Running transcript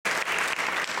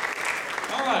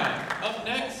All right, up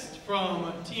next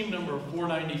from team number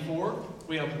 494,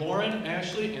 we have Lauren,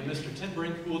 Ashley, and Mr.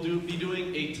 Tinbrink, who will be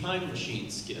doing a time machine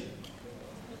skit.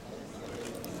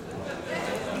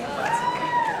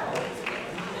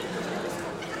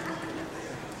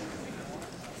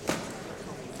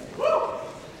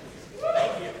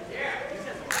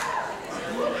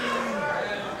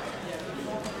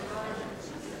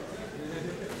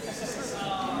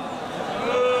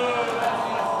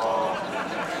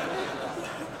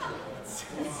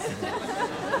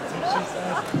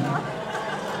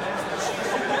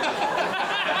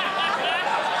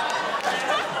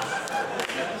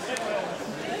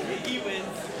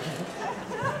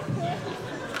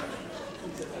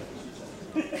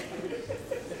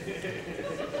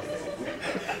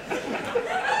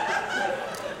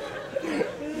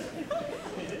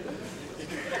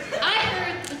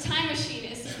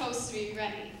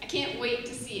 I can't wait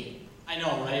to see it. I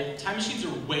know, right? Time machines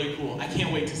are way cool. I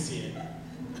can't wait to see it.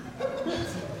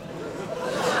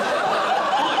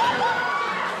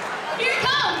 Here it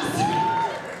comes!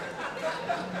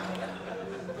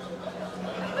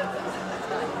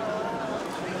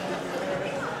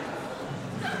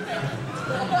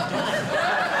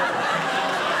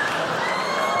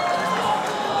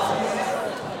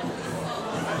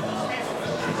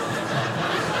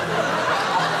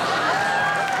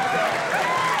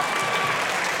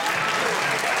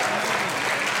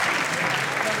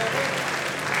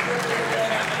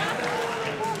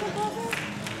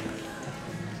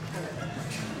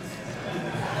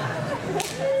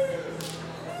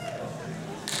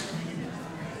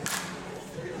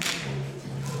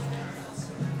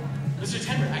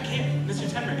 Mr.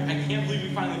 Tenrick, I can't believe we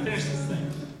finally finished this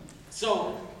thing.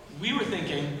 So, we were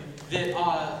thinking that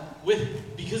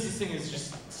because this thing is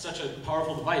just such a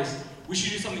powerful device, we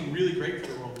should do something really great for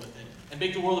the world with it, and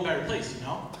make the world a better place, you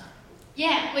know?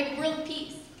 Yeah, like world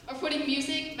peace, or putting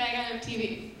music back on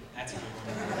MTV. That's a good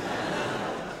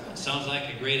one. Sounds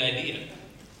like a great idea.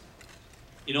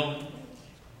 You know,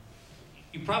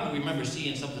 you probably remember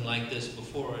seeing something like this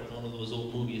before in one of those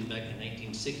old movies back in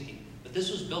 1960. But this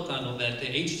was built on that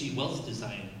H.G. Wells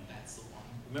design. That's the one.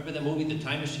 Remember that movie, The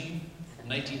Time Machine, from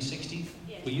 1960?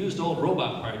 Yeah. We used old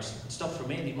robot parts, stuff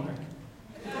from Andy Mark.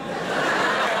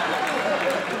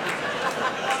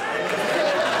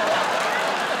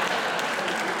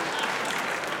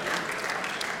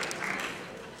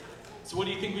 So what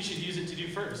do you think we should use it to do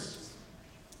first?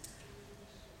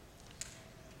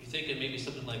 You thinking maybe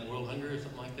something like world hunger or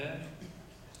something like that?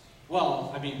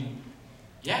 Well, I mean,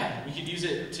 yeah, we could use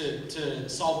it to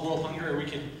solve world hunger, or we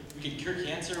could cure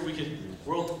cancer, we could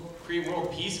create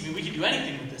world peace. I mean, we could do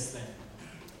anything with this thing.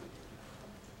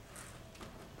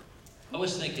 I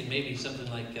was thinking maybe something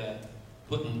like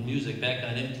putting music back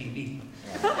on MTV.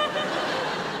 That's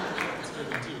a good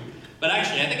one too. But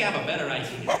actually, I think I have a better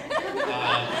idea.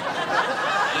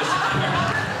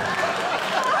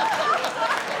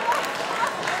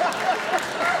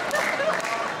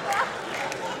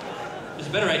 There's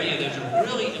a better idea. There's a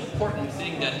really important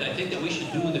thing that I think that we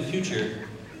should do in the future,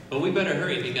 but we better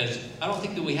hurry because I don't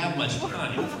think that we have much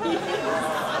time.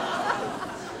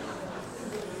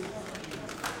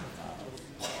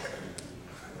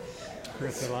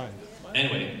 Where's the line?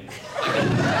 Anyway.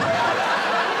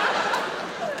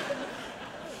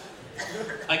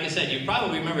 Like I said, you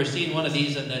probably remember seeing one of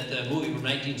these in that movie from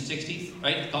 1960,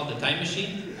 right? Called The Time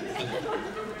Machine.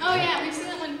 Oh yeah, we've seen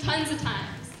that one tons of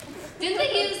times. Didn't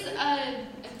they use a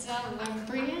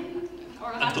DeLorean?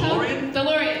 Or a hot tub? DeLorean? DeLorean,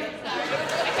 sorry.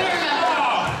 I couldn't remember.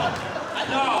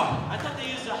 I thought they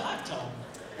used a hot tub.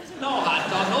 No hot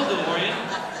dog, no DeLorean.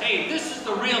 Hey, this is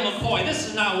the real McCoy. This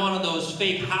is not one of those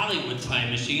fake Hollywood time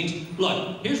machines.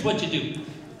 Look, here's what you do.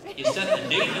 You set the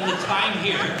date and the time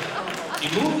here. You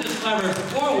move this lever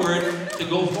forward to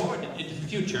go forward into the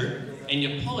future, and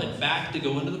you pull it back to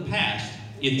go into the past.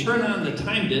 You turn on the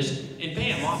time disc, and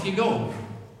bam, off you go.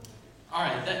 All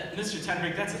right, Mr.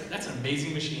 Tenrick, that's an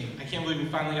amazing machine. I can't believe we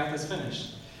finally got this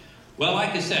finished. Well,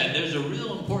 like I said, there's a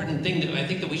real important thing that I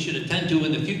think that we should attend to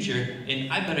in the future,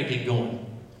 and I better get going.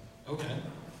 Okay.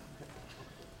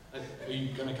 Are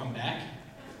you gonna come back?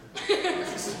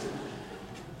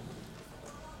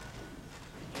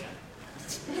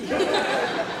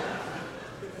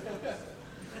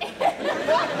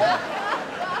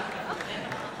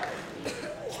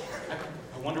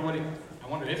 I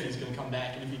wonder if he's gonna come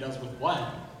back, and if he does, with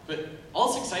what. But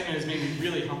all this excitement has made me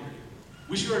really hungry.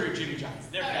 We should order Jimmy John's.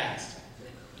 They're fast.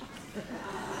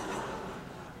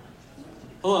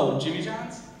 Hello, Jimmy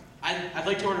John's? I'd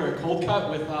like to order a cold cut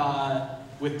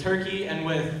with turkey and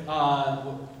with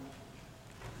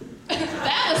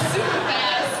That was super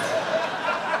fast.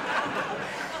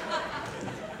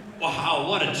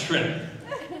 what a trip.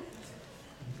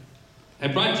 I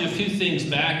brought you a few things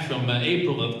back from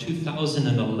April of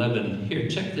 2011. Here,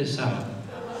 check this out.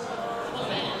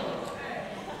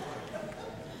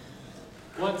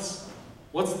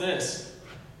 What's this?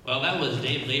 Well, that was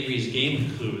Dave Lavery's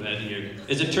game clue that year.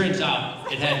 As it turns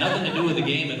out, it had nothing to do with the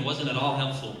game and wasn't at all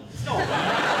helpful. No, man.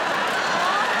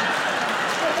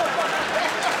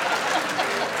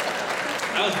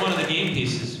 That was one of the game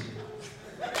pieces.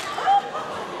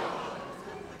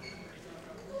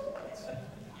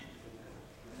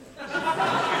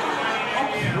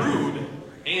 How rude.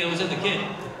 Hey, it was in the kit.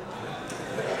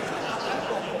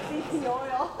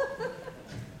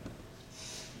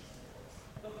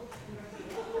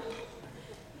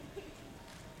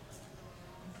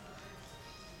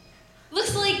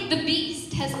 Looks like the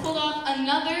Beast has pulled off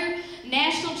another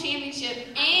national championship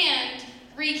and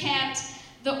recapped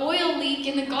the oil leak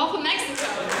in the Gulf of Mexico.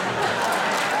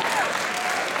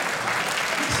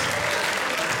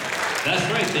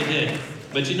 That's right, they did.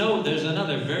 But you know, there's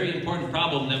another very important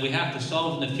problem that we have to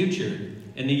solve in the future,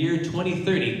 in the year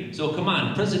 2030. So come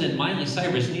on, President Miley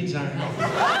Cyrus needs our help. A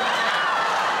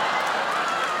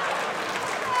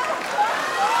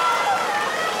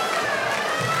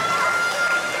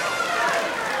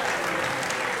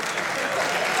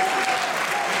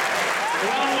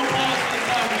round of applause for the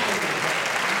time machine.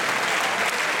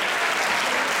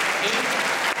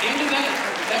 And did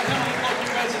that company called you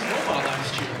guys' robot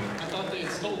last year? I thought they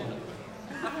had stolen it.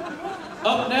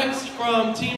 Up next from Team